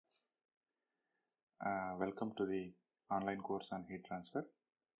Welcome to the online course on heat transfer.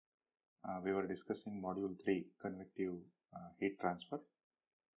 We were discussing module 3 convective heat transfer,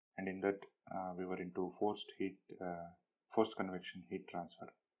 and in that we were into forced convection heat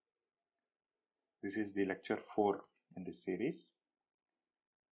transfer. This is the lecture 4 in this series.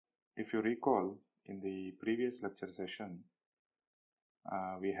 If you recall, in the previous lecture session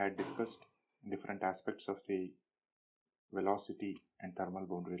we had discussed different aspects of the velocity and thermal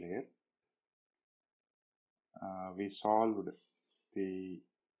boundary layer. We solved the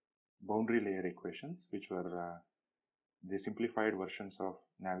boundary layer equations, which were the simplified versions of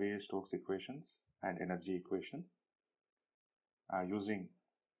Navier-Stokes equations and energy equation using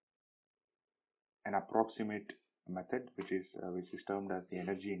an approximate method, which is termed as the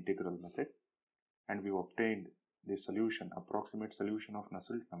energy integral method, and we obtained the solution, approximate solution of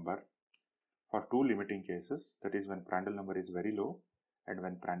Nusselt number for two limiting cases, that is when Prandtl number is very low and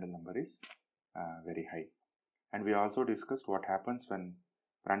when Prandtl number is very high. And we also discussed what happens when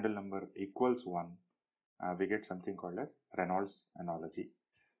Prandtl number equals 1. We get something called as Reynolds analogy.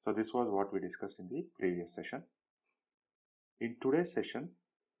 So this was what we discussed in the previous session. In today's session,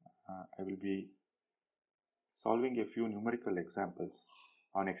 I will be solving a few numerical examples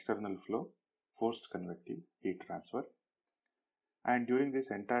on external flow, forced convective heat transfer. And during this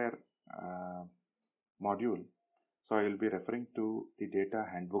entire module, so I will be referring to the data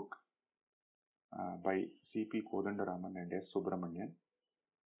handbook by C.P. Kodandaraman and S. Subramanian.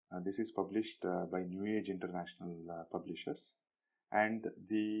 This is published by New Age International Publishers, and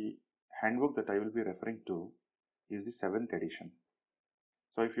the handbook that I will be referring to is the 7th edition.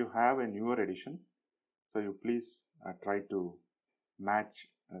 So if you have a newer edition, so you please try to match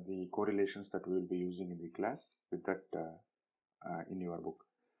the correlations that we will be using in the class with that in your book.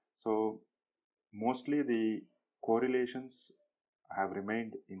 So mostly the correlations have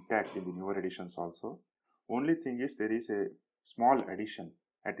remained intact in the newer editions also. Only thing is there is a small addition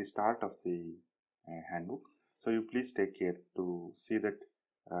at the start of the handbook. So you please take care to see that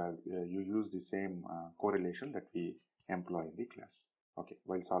you use the same correlation that we employ in the class. Okay,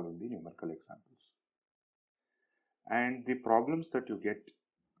 while solving the numerical examples. And the problems that you get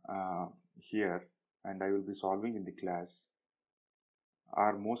here and I will be solving in the class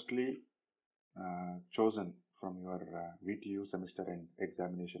are mostly chosen from your VTU semester and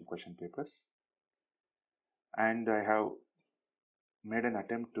examination question papers, and I have made an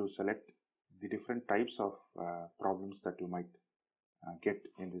attempt to select the different types of problems that you might get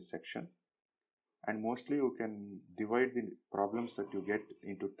in this section, and mostly you can divide the problems that you get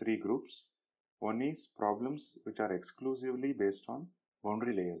into three groups. One is problems which are exclusively based on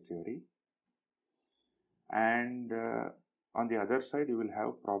boundary layer theory, and on the other side you will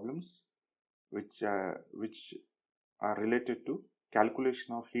have problems which are related to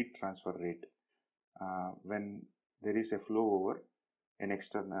calculation of heat transfer rate when there is a flow over an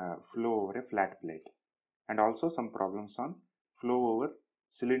external flow over a flat plate, and also some problems on flow over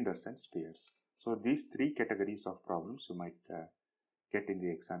cylinders and spheres. So these three categories of problems you might get in the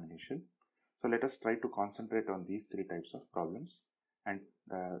examination. So let us try to concentrate on these three types of problems and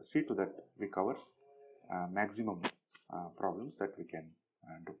see to that we cover maximum problems that we can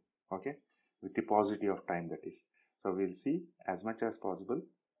do, okay, with the paucity of time, that is. So we'll see as much as possible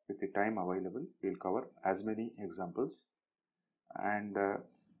with the time available. We'll cover as many examples, and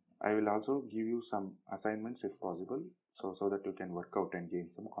I will also give you some assignments if possible, so that you can work out and gain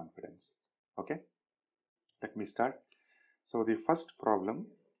some confidence. Okay, let me start. So the first problem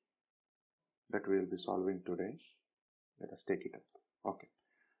that we will be solving today, let us take it up. Okay,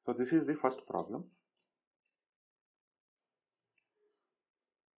 so this is the first problem.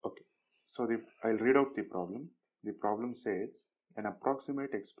 Okay, so I'll read out the problem. The problem says an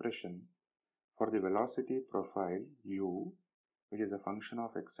approximate expression for the velocity profile u, which is a function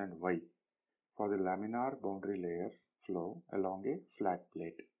of x and y, for the laminar boundary layer flow along a flat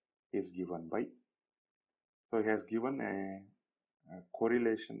plate is given by. So he has given a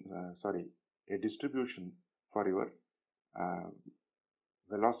correlation, a distribution for your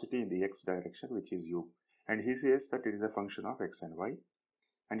velocity in the x direction, which is u, and he says that it is a function of x and y,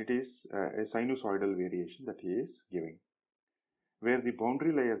 and it is a sinusoidal variation that he is giving, where the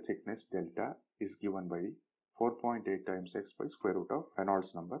boundary layer thickness delta is given by 4.8 times x by square root of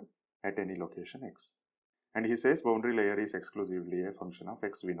Reynolds number at any location x. And he says boundary layer is exclusively a function of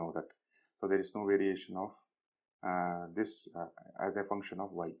x. We know that. So there is no variation of this as a function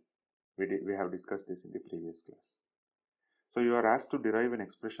of y. We have discussed this in the previous class. So you are asked to derive an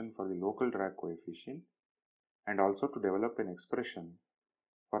expression for the local drag coefficient and also to develop an expression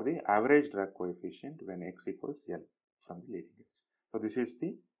for the average drag coefficient when x equals L from the leading edge. So this is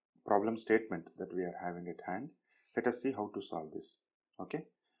the problem statement that we are having at hand. Let us see how to solve this. Okay,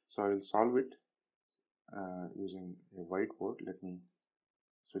 so I will solve it using a whiteboard. Let me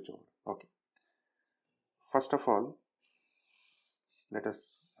switch over. Okay, first of all, let us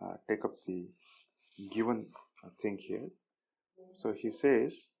take up the given thing here. So he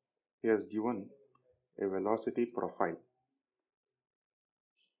says he has given a velocity profile.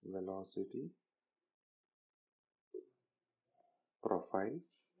 Velocity profile.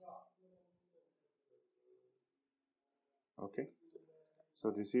 Okay, so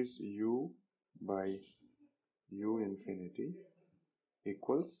this is u by u infinity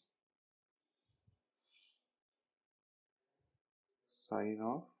equals sine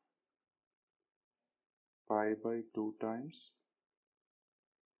of pi by 2 times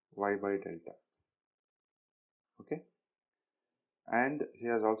y by delta. Okay, and he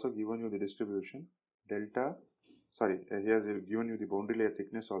has also given you the distribution delta. He has given you the boundary layer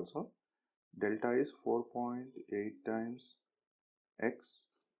thickness also. Delta is 4.8 times x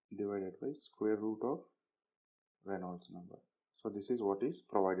divided by square root of Reynolds number. So this is what is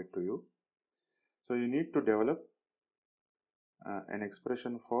provided to you. So you need to develop an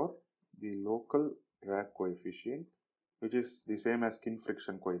expression for the local drag coefficient, which is the same as skin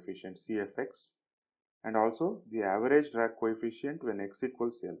friction coefficient CFX, and also the average drag coefficient when x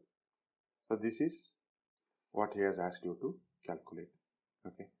equals L. So this is what he has asked you to calculate.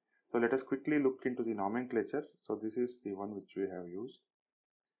 Okay, so let us quickly look into the nomenclature. So this is the one which we have used.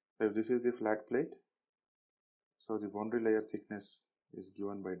 So if this is the flat plate, so the boundary layer thickness is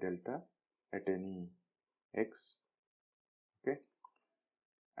given by delta at any x. Okay,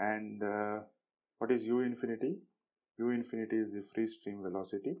 and what is u infinity? U infinity is the free stream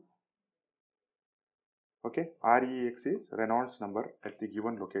velocity. Okay, Rex is Reynolds number at the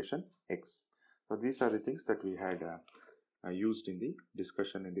given location x. So these are the things that we had used in the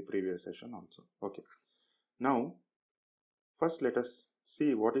discussion in the previous session also. Okay, now first let us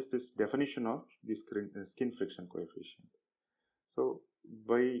see what is this definition of the skin friction coefficient. So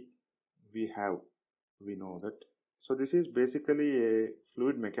we know that. So this is basically a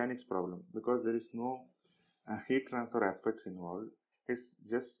fluid mechanics problem because there is no heat transfer aspects involved. It's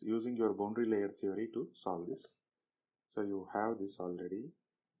just using your boundary layer theory to solve this. So you have this already.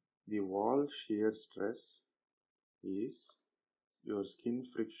 The wall shear stress is your skin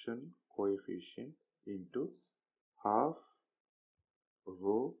friction coefficient into half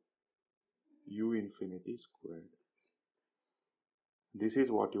rho u infinity squared. This is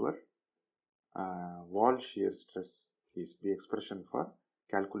what your wall shear stress is, the expression for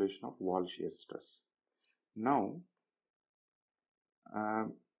calculation of wall shear stress. Now,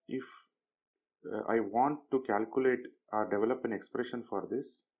 if I want to calculate or develop an expression for this,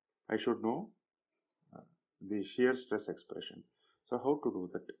 I should know the shear stress expression. So how to do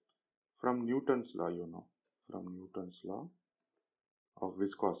that? From Newton's law, you know, from Newton's law of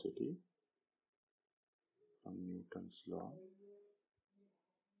viscosity, from Newton's law.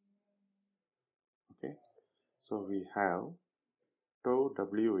 Okay, so we have tau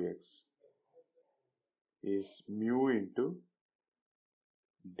Wx is mu into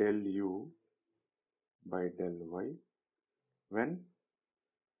del u by del y when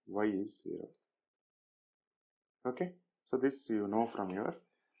y is 0. Okay, so this you know from your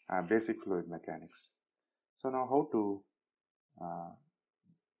basic fluid mechanics. So now how to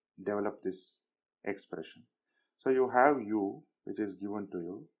develop this expression? So you have u, which is given to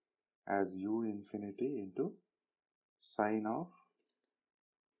you as u infinity into sine of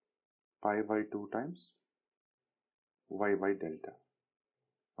pi by 2 times y by delta.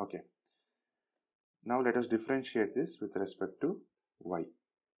 Okay, now let us differentiate this with respect to y.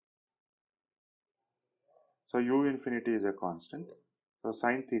 So u infinity is a constant, so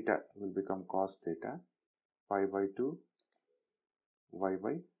sine theta will become cos theta pi by 2 y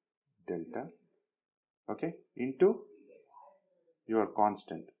by delta, okay, into your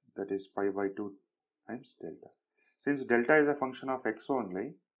constant, that is pi by 2 times delta. Since delta is a function of x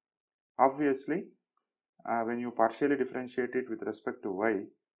only, obviously when you partially differentiate it with respect to y,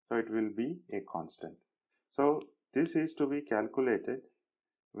 so it will be a constant. So this is to be calculated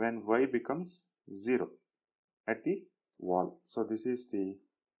when y becomes 0 at the wall. So this is the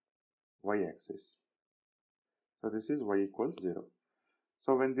y axis. So this is y equals 0.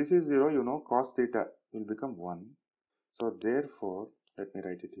 So when this is 0, you know cos theta will become 1. So therefore, let me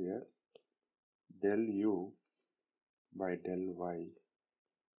write it here, del u by del y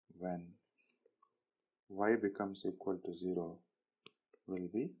when y becomes equal to 0 will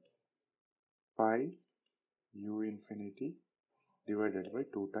be pi u infinity divided by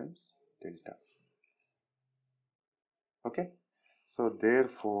 2 times delta. Okay, So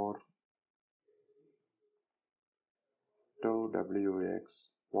therefore tau Wx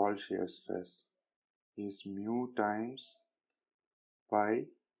wall shear stress is mu times pi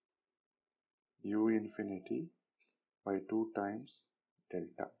u infinity by 2 times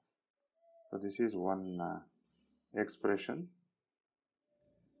delta. So this is one expression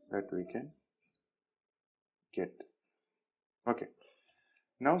that we can get. Okay.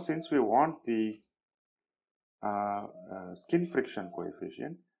 Now since we want the skin friction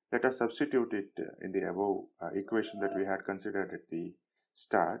coefficient, let us substitute it in the above equation that we had considered at the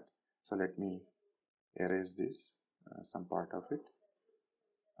start. So let me erase this, some part of it,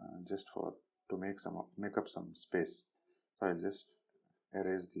 just for to make up some space. So I'll just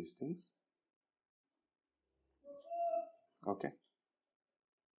erase these things. Okay.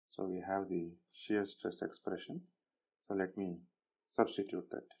 So we have the shear stress expression. So let me substitute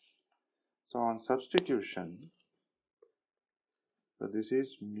that. So on substitution, so this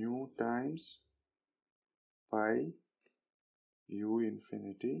is mu times pi u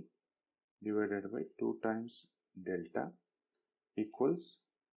infinity divided by 2 times delta equals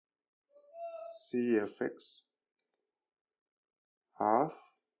Cfx half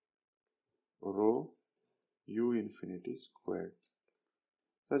rho u infinity squared.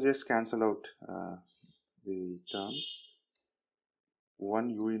 So just cancel out the terms. 1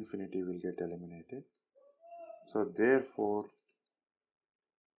 u infinity will get eliminated. So therefore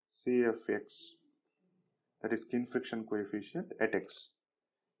Cfx, that is skin friction coefficient at x,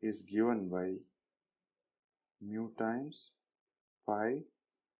 is given by mu times pi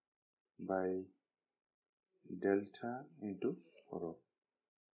by delta into rho.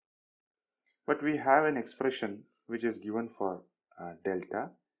 But we have an expression which is given for delta.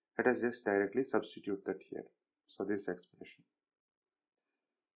 Let us just directly substitute that here. So this expression.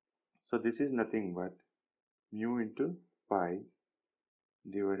 So this is nothing but mu into pi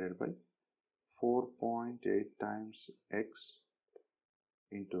divided by 4.8 times x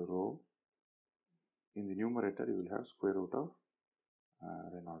into rho. In the numerator you will have square root of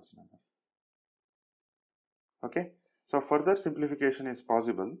Reynolds number. Okay. So further simplification is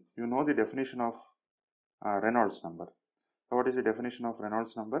possible. You know the definition of Reynolds number. So what is the definition of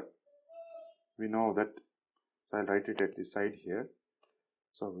Reynolds number? We know that, so I'll write it at the side here.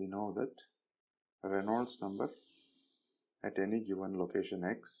 So we know that Reynolds number at any given location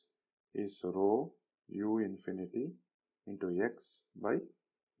x is rho u infinity into x by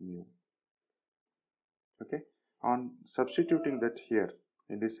mu. Okay. On substituting that here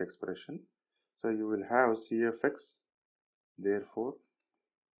in this expression, so you will have Cfx, therefore,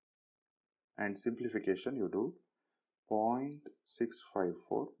 and simplification you do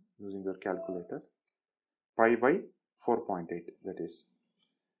 0.654 using your calculator, pi by 4.8, that is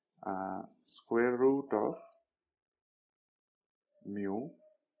square root of mu,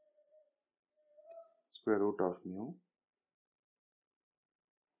 square root of mu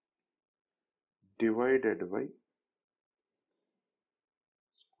divided by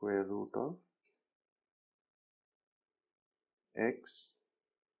square root of x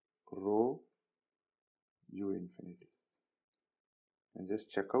rho u infinity, and just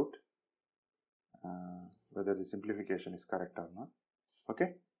check out whether the simplification is correct or not.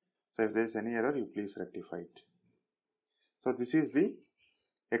 Okay. So if there is any error, you please rectify it. So this is the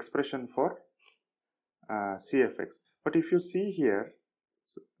expression for Cfx. But if you see here,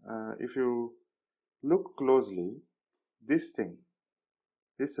 if you look closely, this thing,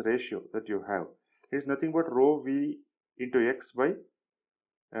 this ratio that you have is nothing but rho v into x by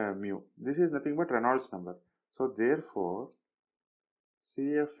mu. This is nothing but Reynolds number. So therefore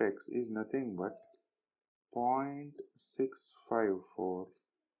Cfx is nothing but 0.654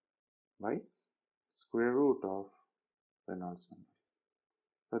 by square root of Reynolds number.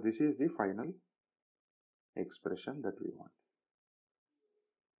 So this is the final expression that we want.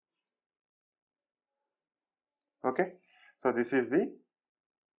 Okay. So this is the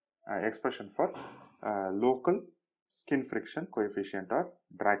expression for local skin friction coefficient or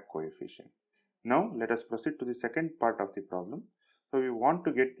drag coefficient. Now let us proceed to the second part of the problem. So we want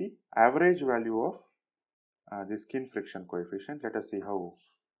to get the average value of the skin friction coefficient. Let us see how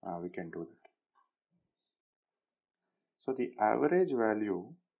we can do that. So the average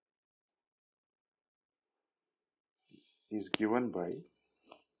value is given by,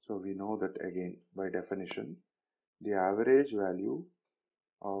 so we know that again by definition, the average value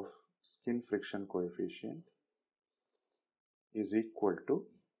of skin friction coefficient is equal to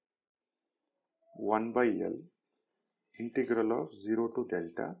 1 by L integral of 0 to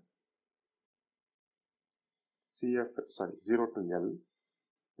delta Cf, sorry, 0 to L,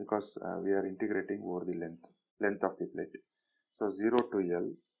 because we are integrating over the length of the plate. So 0 to L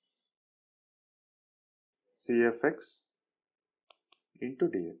Cfx into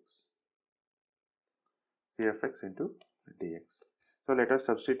dx. Cfx into dx. So let us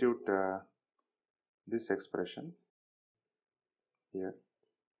substitute this expression here.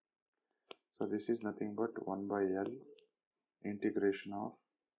 So this is nothing but 1 by L integration of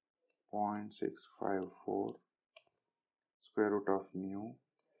 0.654 square root of mu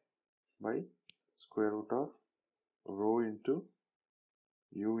by square root of rho into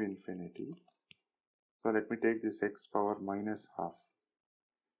u infinity. So let me take this x power minus half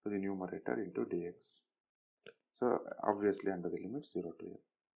to the numerator into dx. So obviously under the limit 0 to L.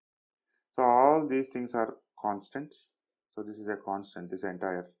 So all these things are constants. So this is a constant, this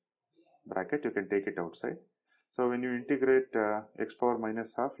entire bracket, you can take it outside. So when you integrate x power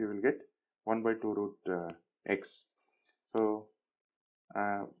minus half, you will get 1 by 2 root x. So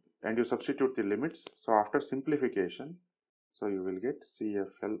and you substitute the limits. So after simplification, so you will get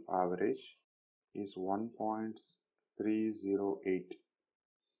CFL average is 1.308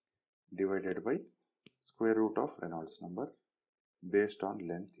 divided by square root of Reynolds number based on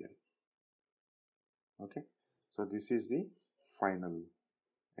length L. Okay, so this is the final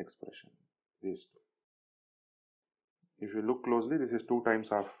expression. These two. If you look closely, this is 2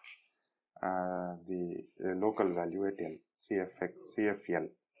 times of the local value at L, CFL.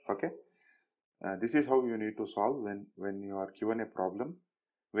 Okay, this is how you need to solve when you are given a problem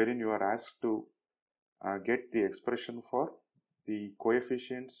wherein you are asked to get the expression for the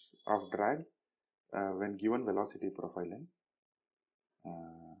coefficients of drag when given velocity profile and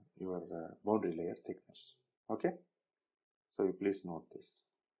your boundary layer thickness. Okay, so you please note this.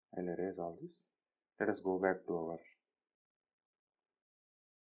 I'll erase all this. Let us go back to our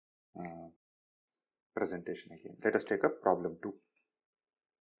presentation again. Let us take up problem 2.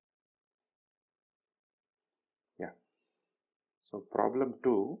 Yeah, so problem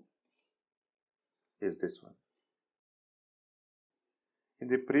 2 is this one. In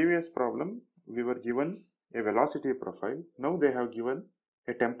the previous problem, we were given a velocity profile. Now they have given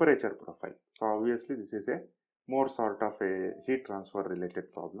a temperature profile. So obviously this is a more sort of a heat transfer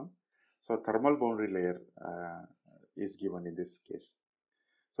related problem. So thermal boundary layer is given in this case.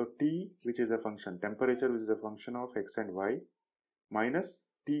 So T, which is a function, temperature which is a function of x and y, minus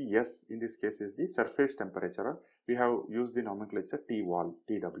Ts in this case is the surface temperature. We have used the nomenclature T wall,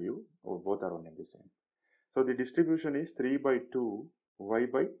 Tw, or both are one and the same. So the distribution is 3 by 2 y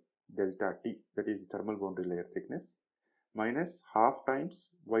by delta T, that is thermal boundary layer thickness, minus half times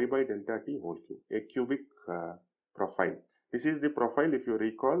y by delta T whole cube, a cubic profile. This is the profile, if you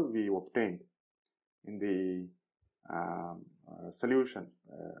recall, we obtained in the solution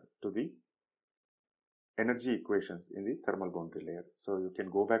to the energy equations in the thermal boundary layer. So you can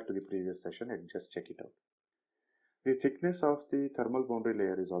go back to the previous session and just check it out. The thickness of the thermal boundary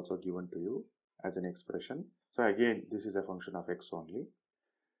layer is also given to you as an expression. So again, this is a function of x only.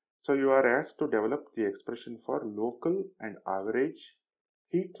 So you are asked to develop the expression for local and average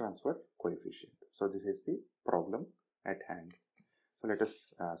heat transfer coefficient. So this is the problem at hand. So let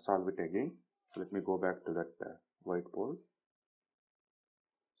us solve it again. So let me go back to that whiteboard.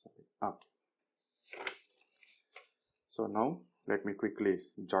 Okay. So now let me quickly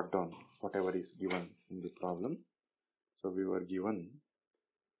jot down whatever is given in the problem. So we were given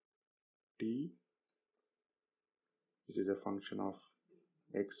T, which is a function of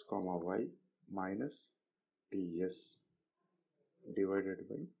x comma y minus Ts divided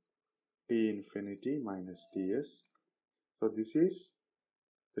by T infinity minus Ts. So this is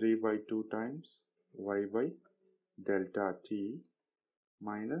 3 by 2 times y by delta T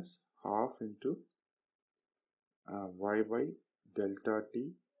minus half into y by delta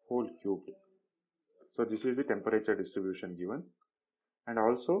T whole cubed. So this is the temperature distribution given, and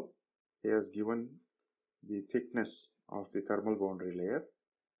also he has given the thickness of the thermal boundary layer,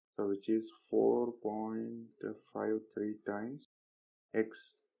 so which is 4.53 times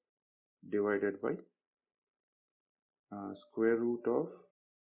x divided by square root of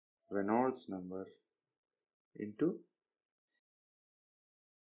Reynolds number into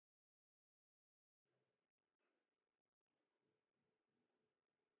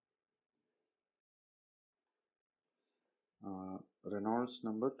Reynolds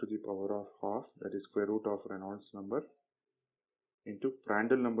number to the power of half, that is square root of Reynolds number into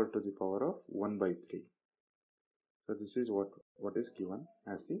Prandtl number to the power of 1 by 3. So this is what is given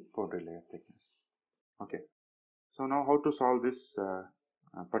as the boundary layer thickness. Okay. So now how to solve this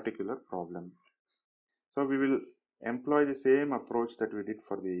particular problem. So we will employ the same approach that we did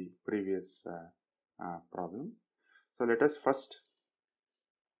for the previous problem. So let us first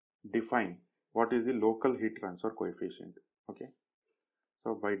define what is the local heat transfer coefficient. Okay,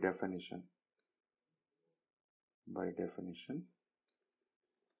 so by definition,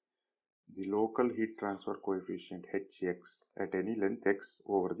 the local heat transfer coefficient Hx at any length x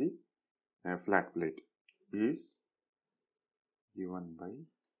over the flat plate is given by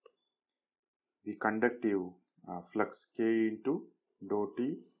the conductive flux K into dou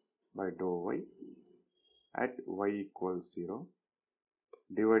T by dou Y at Y equals 0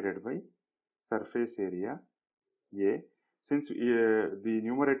 divided by surface area A. Since the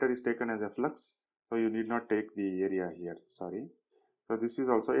numerator is taken as a flux, so you need not take the area here, sorry. So this is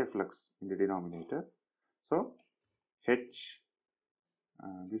also a flux in the denominator. So H,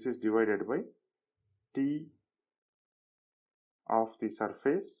 this is divided by T of the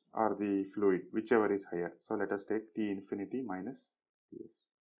surface or the fluid, whichever is higher. So let us take T infinity minus Ts.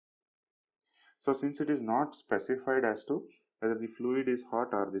 So since it is not specified as to whether the fluid is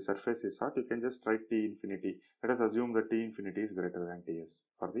hot or the surface is hot, you can just write T infinity. Let us assume that T infinity is greater than Ts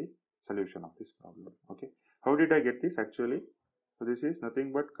for the solution of this problem. Okay. How did I get this actually? So this is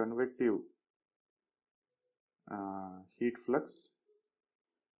nothing but convective heat flux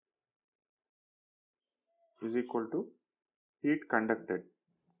is equal to heat conducted,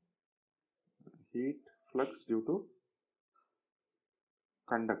 heat flux due to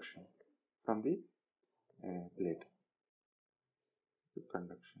conduction from the plate to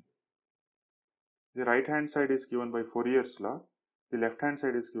conduction. The right hand side is given by Fourier's law, the left hand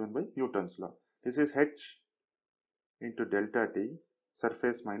side is given by Newton's law. This is H into delta T,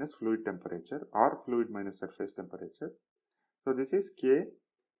 surface minus fluid temperature, or fluid minus surface temperature. So this is K,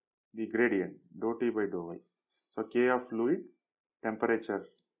 the gradient, dou T by dou Y. So K of fluid, temperature,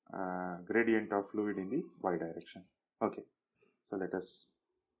 gradient of fluid in the Y direction. Okay, so let us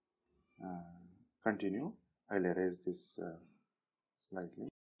continue. I'll erase this slightly.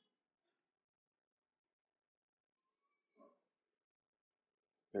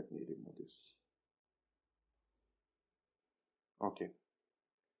 Let me remove this. Okay.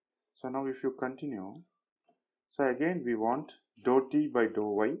 So now if you continue, so again we want dou T by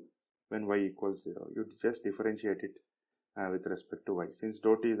dou Y when Y equals 0. You just differentiate it with respect to Y. Since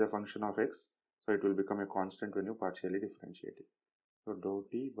dou T is a function of X, so it will become a constant when you partially differentiate it. So dou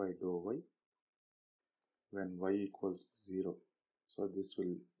T by dou Y when Y equals 0. So this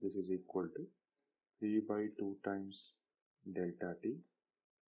is equal to 3 by 2 times delta T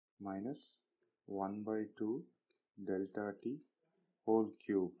minus 1 by 2 delta T whole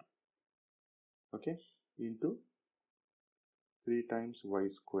cube, okay, into 3 times Y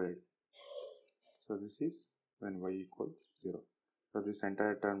squared. So this is when Y equals 0. So this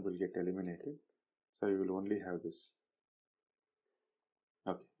entire term will get eliminated. So you will only have this.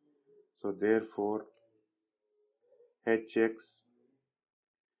 Okay. So therefore Hx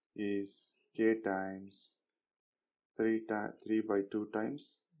is K times 3 by 2 times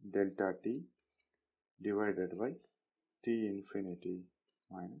delta T divided by T infinity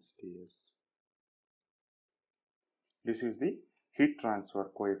minus Ts. This is the heat transfer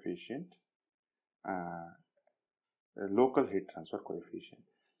coefficient, local heat transfer coefficient.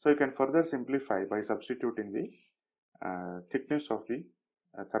 So you can further simplify by substituting the thickness of the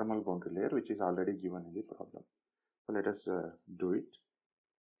thermal boundary layer, which is already given in the problem. So let us do it.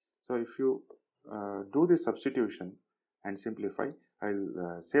 So if you do the substitution and simplify,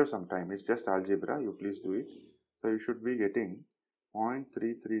 I'll save some time. It's just algebra. You please do it. So you should be getting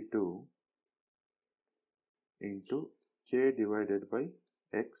 0.332 into K divided by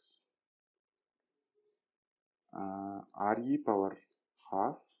X Re power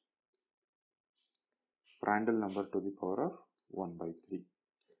half Prandtl number to the power of 1 by 3.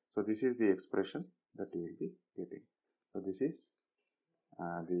 So this is the expression that you will be getting. So this is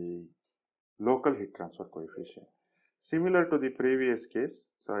the local heat transfer coefficient. Similar to the previous case,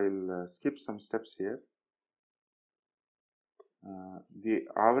 so I'll skip some steps here. The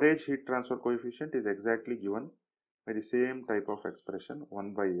average heat transfer coefficient is exactly given by the same type of expression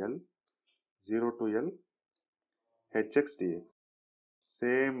 1 by L 0 to L Hx dx.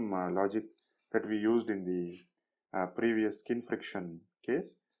 Same logic that we used in the previous skin friction case.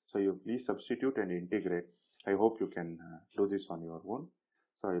 So you please substitute and integrate. I hope you can do this on your own.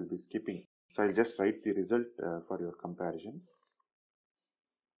 So I will be skipping. So I'll just write the result for your comparison.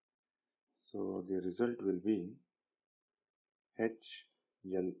 So the result will be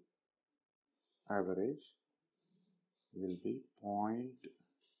HL average will be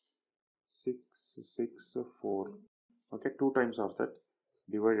 0.664. Okay, 2 times of that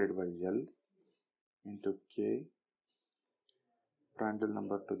divided by L into K Prandtl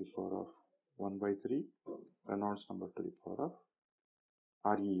number to the power of 1 by 3 Reynolds number to the power of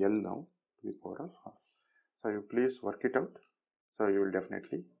REL now to the power of half. So you please work it out. So you will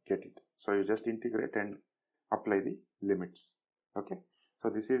definitely get it. So you just integrate and apply the limits. Okay. So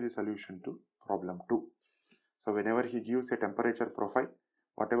this is the solution to problem 2. So whenever he gives a temperature profile,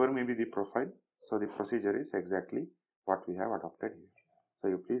 whatever may be the profile, so the procedure is exactly what we have adopted here. So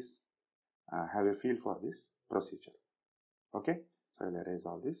you please have a feel for this procedure. Okay. So I'll erase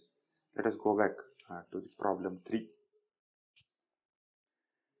all this. Let us go back to the problem 3.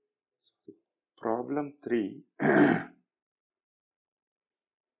 So problem 3.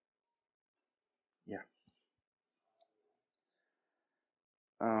 Yeah.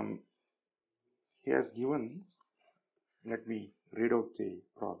 He has given, let me read out the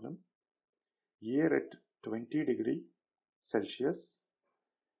problem. Air at 20 degree Celsius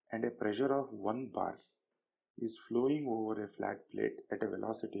and a pressure of 1 bar is flowing over a flat plate at a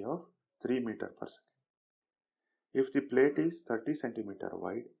velocity of 3 meters per second. If the plate is 30 centimeter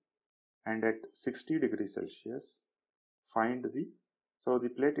wide and at 60 degrees Celsius, find the, so the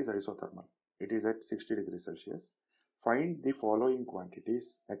plate is isothermal, it is at 60 degrees Celsius. Find the following quantities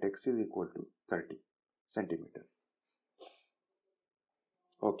at x is equal to 30 centimeter.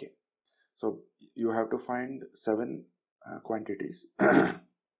 Okay, so you have to find 7 quantities.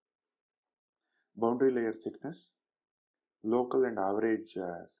 Boundary layer thickness, local and average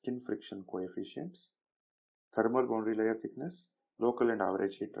skin friction coefficients, thermal boundary layer thickness, local and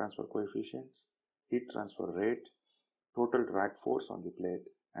average heat transfer coefficients, heat transfer rate, total drag force on the plate,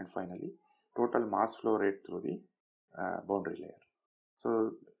 and finally total mass flow rate through the boundary layer.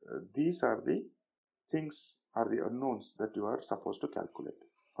 So these are the things, are the unknowns that you are supposed to calculate.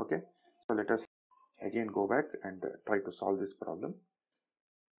 Okay, so let us again go back and try to solve this problem.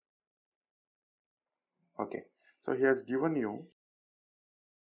 Okay, so he has given you,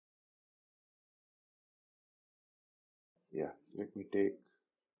 yeah, let me take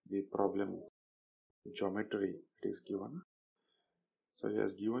the problem geometry it is given. So he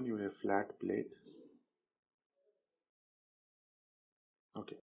has given you a flat plate,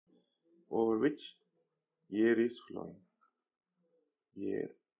 okay, over which air is flowing. Air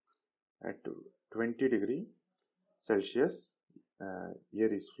at 20 degree Celsius,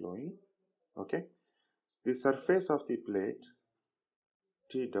 air is flowing. Okay, the surface of the plate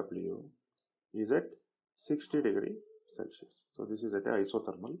TW is at 60 degree Celsius. So this is at a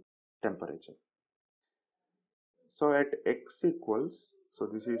isothermal temperature. So at x equals, so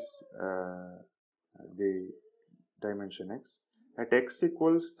this is the dimension x. At x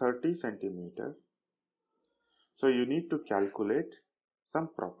equals 30 centimeter, so you need to calculate some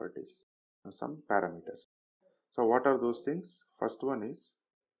properties, some parameters. So what are those things? First one is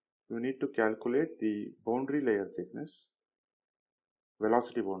you need to calculate the boundary layer thickness,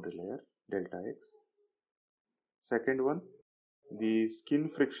 velocity boundary layer, delta x. Second one, the skin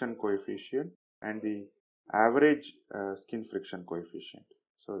friction coefficient and the average skin friction coefficient.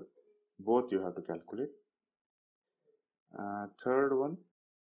 So both you have to calculate. Third one,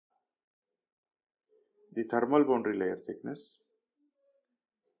 the thermal boundary layer thickness,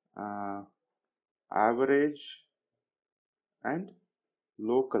 average and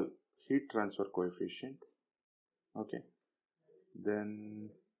local heat transfer coefficient. Okay, then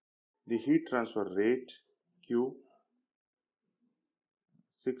the heat transfer rate Q.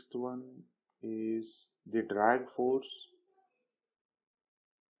 Sixth one is the drag force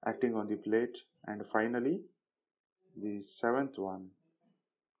acting on the plate, and finally the seventh one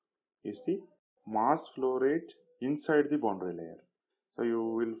is the mass flow rate inside the boundary layer. So you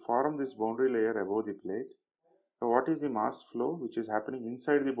will form this boundary layer above the plate. So what is the mass flow which is happening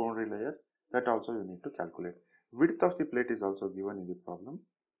inside the boundary layer? That also you need to calculate. Width of the plate is also given in the problem.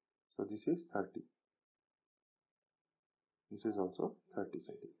 So this is 30. This is also 30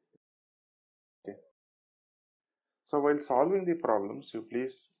 centimeters. Okay. So while solving the problems, you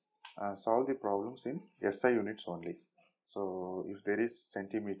please solve the problems in SI units only. So if there is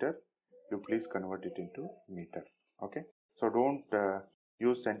centimeter, you please convert it into meter. Okay. So don't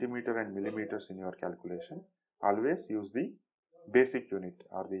use centimeter and millimeters in your calculation. Always use the basic unit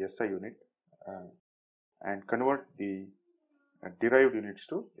or the SI unit and convert the derived units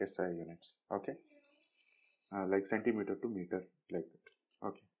to SI units. Okay. Like centimeter to meter, like that.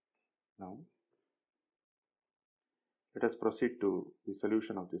 Okay. Now let us proceed to the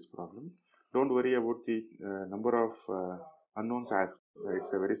solution of this problem. Don't worry about the number of unknowns asked.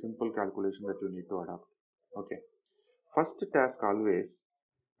 It's a very simple calculation that you need to adopt. Okay. First task always,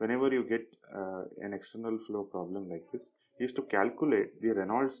 whenever you get an external flow problem like this, is to calculate the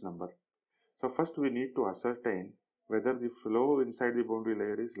Reynolds number. So first we need to ascertain whether the flow inside the boundary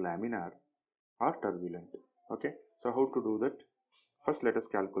layer is laminar or turbulent. Okay. So how to do that? First, let us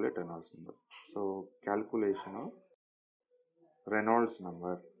calculate Reynolds number. So, calculation of Reynolds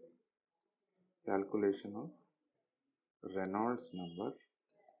number. Calculation of Reynolds number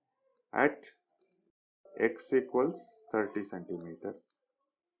at x equals 30 centimeter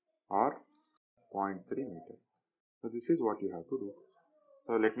or 0.3 meter. So, this is what you have to do.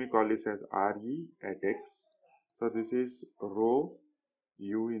 So, let me call this as RE at x. So, this is rho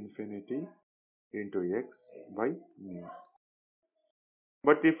u infinity into x by mu.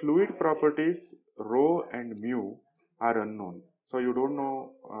 But the fluid properties rho and mu are unknown. So you don't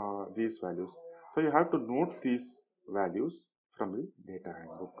know these values. So you have to note these values from the data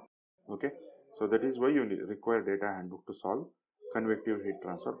handbook. Okay. So that is why you require data handbook to solve convective heat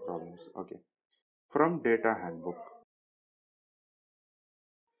transfer problems. Okay. From data handbook.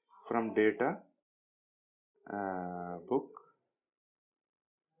 From data book,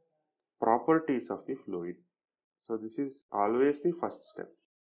 properties of the fluid. So this is always the first step.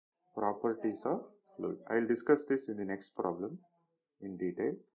 Properties of fluid. I will discuss this in the next problem in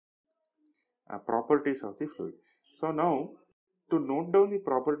detail. Properties of the fluid. So now, to note down the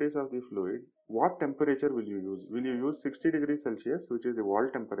properties of the fluid, what temperature will you use? Will you use 60 degrees Celsius, which is the wall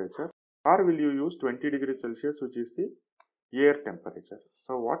temperature, or will you use 20 degrees Celsius, which is the air temperature?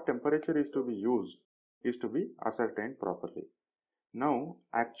 So what temperature is to be used is to be ascertained properly. Now,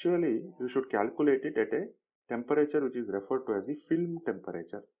 actually, you should calculate it at a temperature which is referred to as the film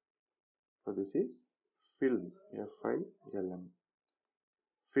temperature. So this is film, F-I-L-M.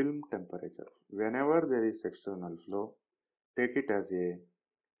 Film temperature. Whenever there is external flow, take it as a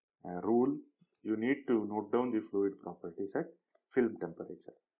rule. You need to note down the fluid properties at film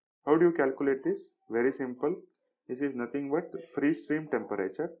temperature. How do you calculate this? Very simple. This is nothing but free stream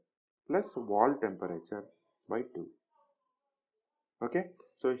temperature plus wall temperature by 2. Okay.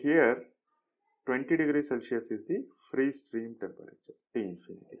 So here 20 degrees Celsius is the free stream temperature, T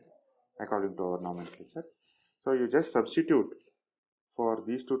infinity, according to our nomenclature. So you just substitute for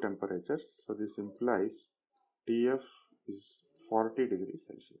these two temperatures. So this implies Tf is 40 degrees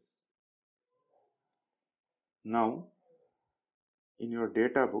Celsius. Now, in your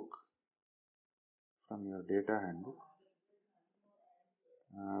data book, from your data handbook,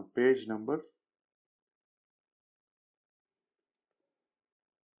 page number,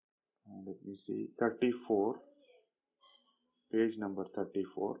 let me see, 34, page number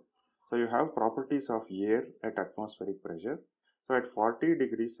 34. So you have properties of air at atmospheric pressure. So at 40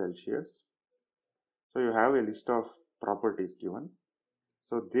 degrees Celsius, so you have a list of properties given.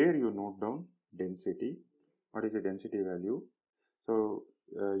 So there you note down density. What is the density value? So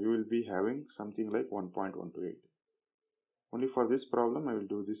you will be having something like 1.128. Only for this problem I will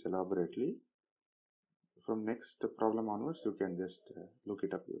do this elaborately. From next problem onwards you can just look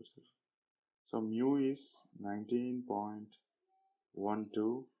it up yourself. So mu is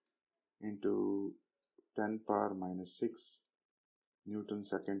 19.12 into 10 power minus 6 Newton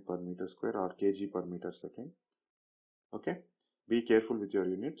second per meter square or kg per meter second. Okay, be careful with your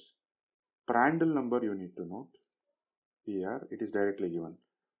units. Prandtl number you need to note. Here it is directly given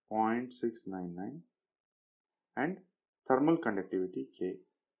 0.699 and thermal conductivity K.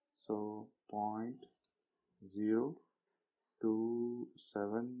 So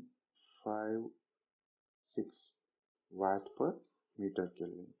 0.02756 watt per meter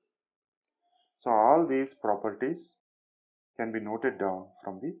Kelvin. So all these properties can be noted down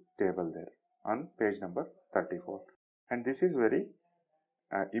from the table there on page number 34. And this is very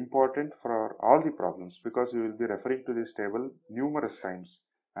important for all the problems because we will be referring to this table numerous times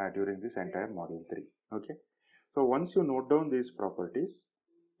during this entire module 3. Okay. So once you note down these properties,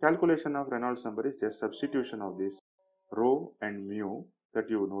 calculation of Reynolds number is just substitution of this rho and mu that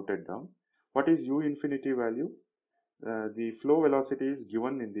you noted down. What is u infinity value? The flow velocity is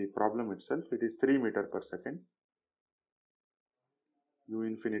given in the problem itself. It is 3 meter per second. U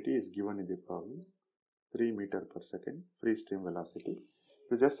infinity is given in the problem, 3 meter per second free stream velocity.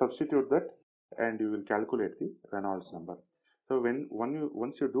 You just substitute that and you will calculate the Reynolds number. So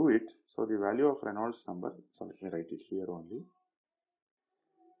once you do it, so the value of Reynolds number, so let me write it here only.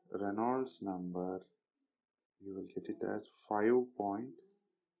 Reynolds number, you will get it as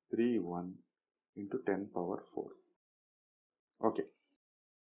 5.31 into 10 power 4. Okay,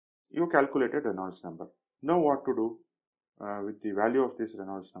 you calculated Reynolds number. Now what to do with the value of this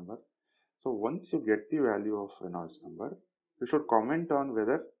Reynolds number? So once you get the value of Reynolds number, you should comment on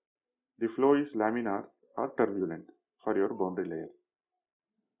whether the flow is laminar or turbulent for your boundary layer.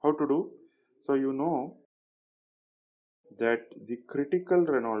 How to do? So you know that the critical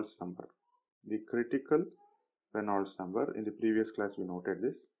Reynolds number, in the previous class we noted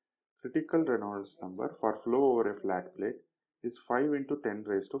this, critical Reynolds number for flow over a flat plate is 5 into 10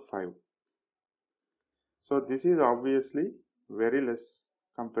 raised to 5. So this is obviously very less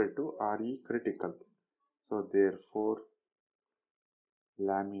compared to Re critical. So therefore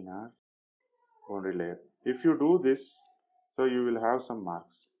laminar boundary layer. If you do this, so you will have some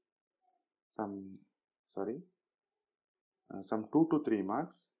marks, some some 2 to 3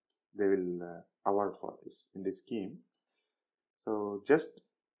 marks they will award for this in this scheme. So just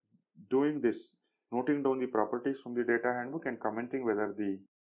doing this, noting down the properties from the data handbook and commenting whether the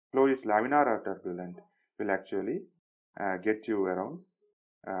flow is laminar or turbulent will actually get you around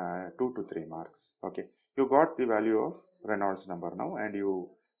 2 to 3 marks. Okay, you got the value of Reynolds number now, and you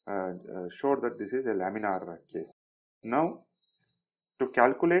showed that this is a laminar case. Now to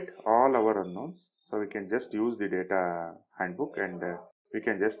calculate all our unknowns, so we can just use the data handbook, and we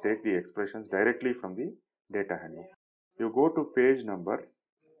can just take the expressions directly from the data handbook. You go to page number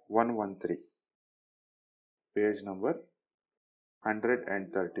 113, page number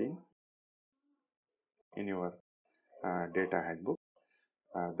 113 in your data handbook.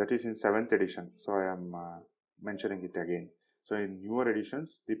 That is in 7th edition, so I am mentioning it again. So in newer editions,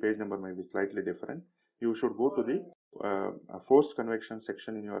 the page number may be slightly different. You should go to the forced convection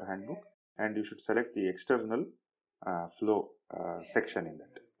section in your handbook, and you should select the external flow section in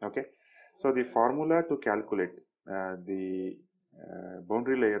that. Okay, so the formula to calculate the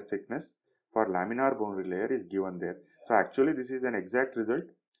boundary layer thickness for laminar boundary layer is given there. So actually this is an exact result.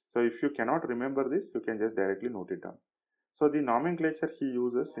 So if you cannot remember this, you can just directly note it down. So the nomenclature he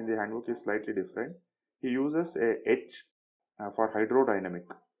uses in the handbook is slightly different. He uses a H for hydrodynamic.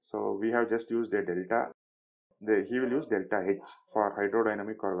 So we have just used a delta. He will use delta H for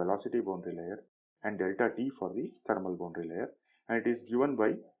hydrodynamic or velocity boundary layer, and delta T for the thermal boundary layer. And it is given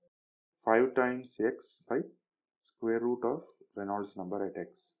by 5 times x by square root of Reynolds number at x.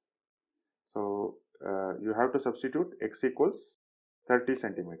 So you have to substitute x equals 30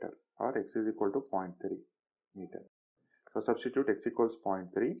 centimeter or x is equal to 0.3 meter. So substitute x equals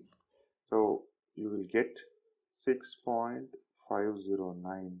 0.3. So you will get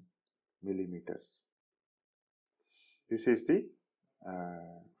 6.509 millimeters. This is the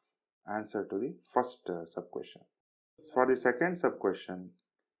answer to the first sub question. For the second sub question,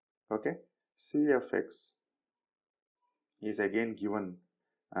 okay, CFX is again given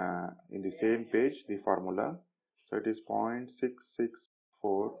in the same page, the formula. So it is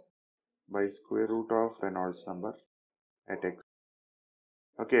 0.664 by square root of Reynolds number at x.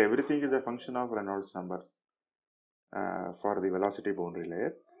 Okay, everything is a function of Reynolds number for the velocity boundary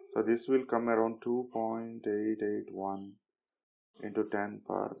layer. So this will come around 2.881 into 10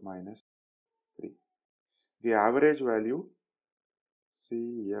 power minus 3. The average value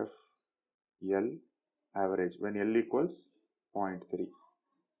CFL average when L equals 0.3.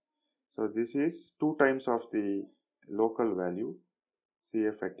 So this is 2 times of the local value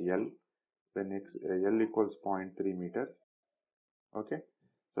CF at L when L equals 0.3 meter. Okay,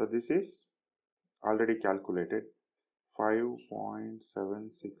 so this is already calculated,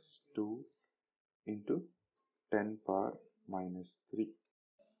 5.762 into 10 power minus 3.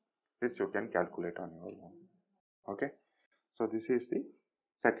 This you can calculate on your own. Okay, so this is the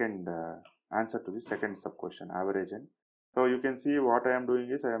second answer to the second sub question, average n. So you can see what I am doing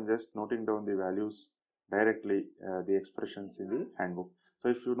is I am just noting down the values directly, the expressions in the handbook. So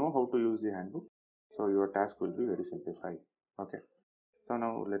if you know how to use the handbook, so your task will be very simplified. Okay, so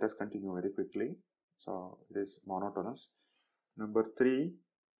now let us continue very quickly. So it is monotonous. Number 3,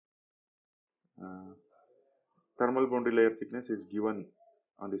 thermal boundary layer thickness is given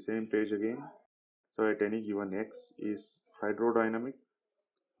on the same page again. So at any given x is hydrodynamic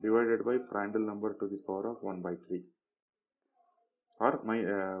divided by Prandtl number to the power of 1 by 3 or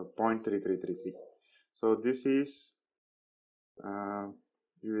 0.3333. So this is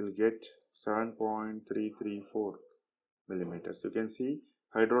you will get 7.334 millimeters. You can see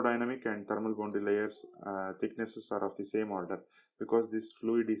hydrodynamic and thermal boundary layers thicknesses are of the same order because this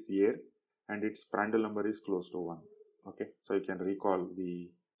fluid is air and its Prandtl number is close to 1. Okay, so you can recall the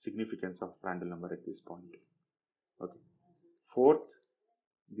significance of Prandtl number at this point. Okay, fourth,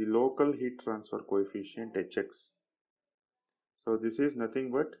 the local heat transfer coefficient Hx. So this is nothing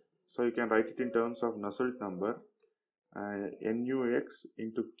but, so you can write it in terms of Nusselt number NUX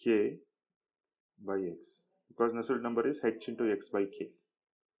into K by X, because Nusselt number is H into X by K.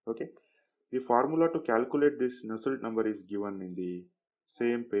 Okay, the formula to calculate this Nusselt number is given in the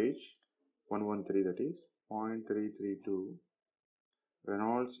same page 113, that is 0.332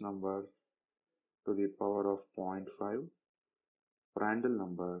 Reynolds number to the power of 0.5 Prandtl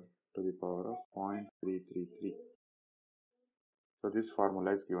number to the power of 0.333. So this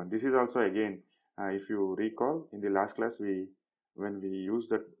formula is given. This is also again If you recall, in the last class, when we used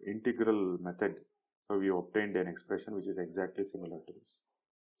that integral method, so we obtained an expression which is exactly similar to this.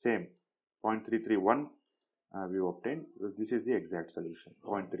 Same, 0.331 we obtained. This is the exact solution,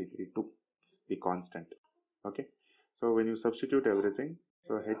 0.332, the constant. Okay, so when you substitute everything,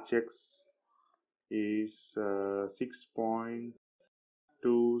 so Hx is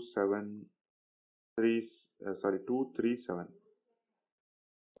 6.273, sorry,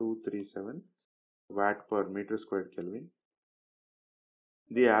 237 watt per meter squared Kelvin.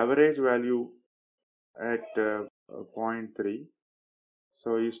 The average value at 0.3,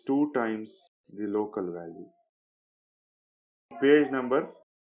 so is 2 times the local value. Page number,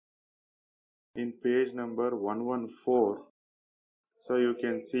 in page number 114, so you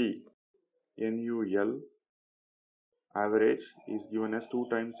can see NUL average is given as 2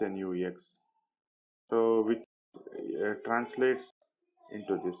 times NUX, so which translates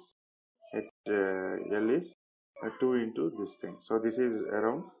into this. L is 2 into this thing, so this is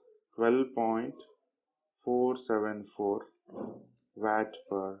around 12.474 watt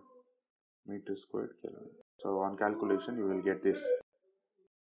per meter squared Kelvin. So on calculation you will get this.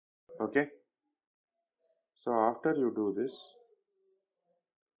 Okay, so after you do this,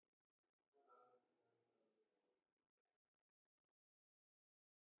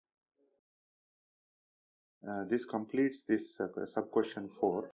 this completes this sub question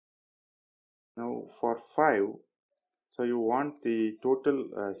 4. Now for 5, so you want the total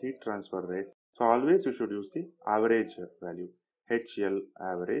heat transfer rate. So always you should use the average value, HL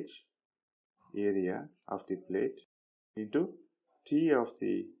average area of the plate into T of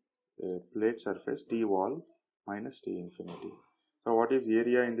the plate surface, T wall minus T infinity. So what is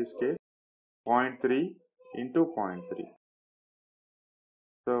area in this case? 0.3 into 0.3.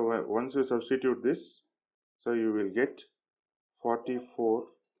 So once you substitute this, so you will get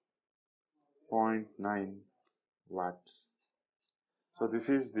 44.9 watts. So this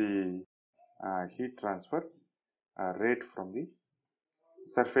is the heat transfer rate from the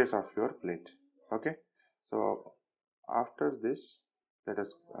surface of your plate. Okay, so after this, let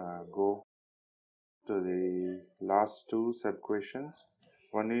us go to the last two sub questions.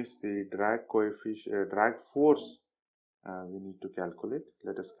 One is the drag coefficient, drag force we need to calculate.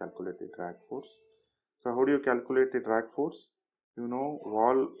 Let us calculate the drag force. So how do you calculate the drag force? You know,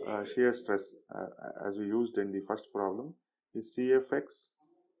 wall shear stress as we used in the first problem is Cfx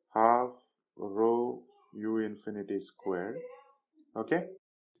half rho u infinity squared. Okay,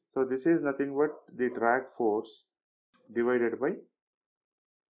 so this is nothing but the drag force divided by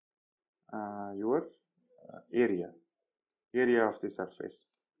your area of the surface,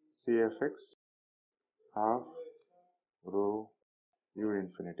 Cfx half rho u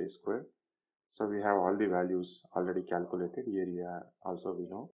infinity squared. So we have all the values already calculated, area also we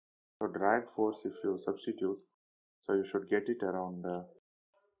know. So drag force, if you substitute, so you should get it around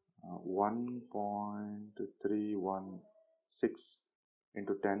 1.316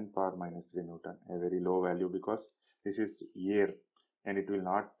 into 10 power minus 3 Newton, a very low value because this is air and it will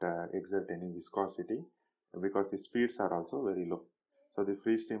not exert any viscosity because the speeds are also very low. So the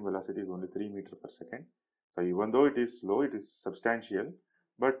free stream velocity is only 3 meters per second. So even though it is low, it is substantial.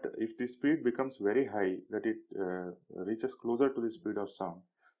 But if the speed becomes very high, that it reaches closer to the speed of sound,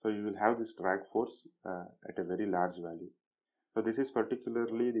 so you will have this drag force at a very large value. So this is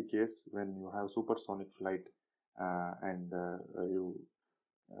particularly the case when you have supersonic flight and you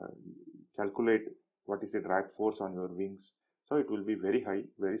calculate what is the drag force on your wings. So it will be very high,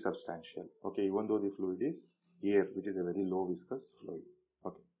 very substantial. Okay, even though the fluid is air, which is a very low viscous fluid.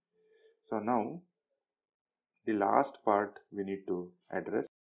 Okay, so now the last part we need to address,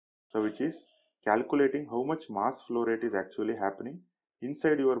 so which is calculating how much mass flow rate is actually happening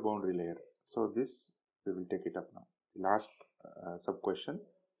inside your boundary layer. So this we will take it up now. Last sub question.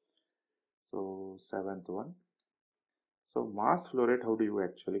 So 7th one. So mass flow rate, how do you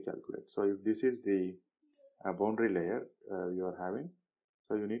actually calculate? So if this is the boundary layer you are having,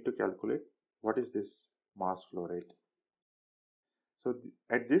 so you need to calculate what is this mass flow rate. So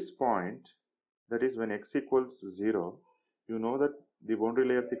at this point, that is when x equals 0, you know that the boundary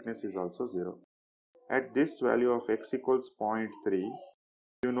layer thickness is also 0. At this value of x equals 0.3,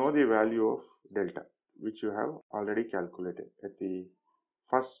 you know the value of delta, which you have already calculated at the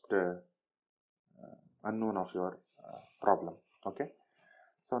first unknown of your problem. Okay,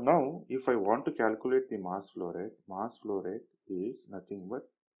 so now if I want to calculate the mass flow rate is nothing but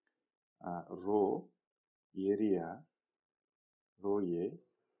rho area, rho a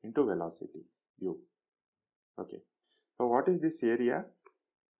into velocity u. Okay, so what is this area?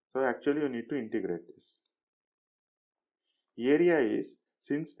 So actually you need to integrate this. Area is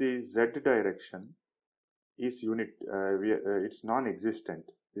Since the z direction is unit, it's non-existent.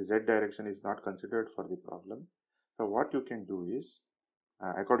 The z direction is not considered for the problem. So what you can do is,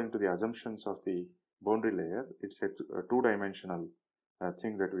 according to the assumptions of the boundary layer, it's a two-dimensional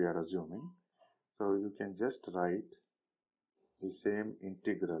thing that we are assuming. So you can just write the same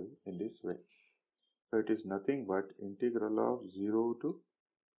integral in this way. So it is nothing but integral of 0 to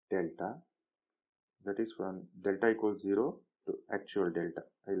delta, that is from delta equals 0 to actual delta.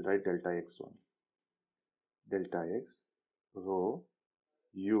 I will write delta x1, delta x rho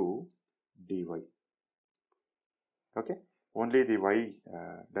u dy. Okay, only the y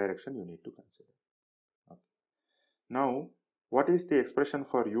direction you need to consider. Okay. Now, what is the expression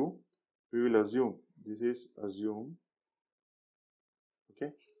for u? We will assume, this is assume,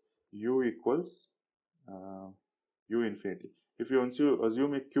 okay, u equals u infinity. If you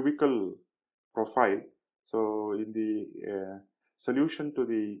assume a cubical profile, so in the solution to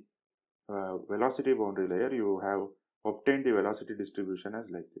the velocity boundary layer, you have obtained the velocity distribution as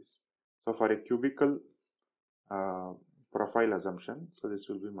like this. So for a cubical profile assumption, so this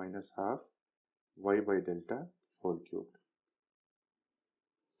will be minus half y by delta whole cubed.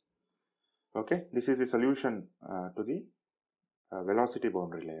 Okay, this is the solution to the velocity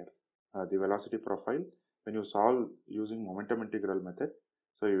boundary layer, the velocity profile. When you solve using momentum integral method,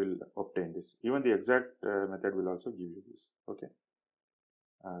 so you will obtain this. Even the exact method will also give you this. Okay,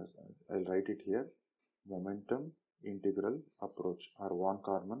 I'll write it here. Momentum integral approach, or von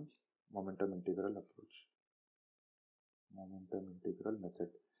Karman momentum integral approach, momentum integral method.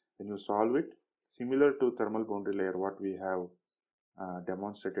 When you solve it, similar to thermal boundary layer, what we have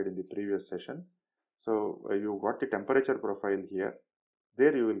demonstrated in the previous session. So you got the temperature profile here.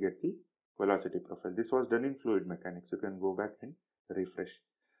 There you will get the velocity profile. This was done in fluid mechanics. You can go back and refresh.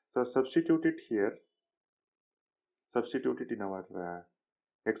 So substitute it here. Substitute it in our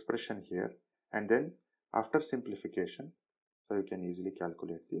expression here, and then after simplification, so you can easily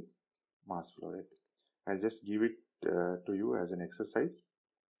calculate the mass flow rate. I'll just give it to you as an exercise.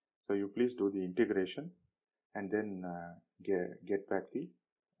 So you please do the integration and then get back the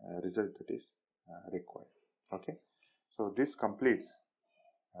result that is required. Okay, so this completes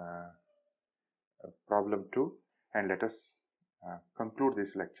problem 2, and let us conclude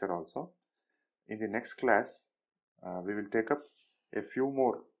this lecture also. In the next class, we will take up a few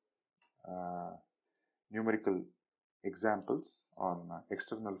more numerical examples on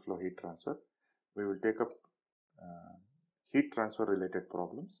external flow heat transfer. We will take up heat transfer related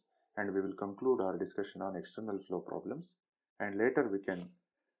problems, and we will conclude our discussion on external flow problems, and later we can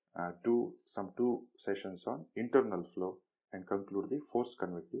do some 2 sessions on internal flow and conclude the forced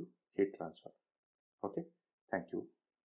convective heat transfer. Okay, thank you.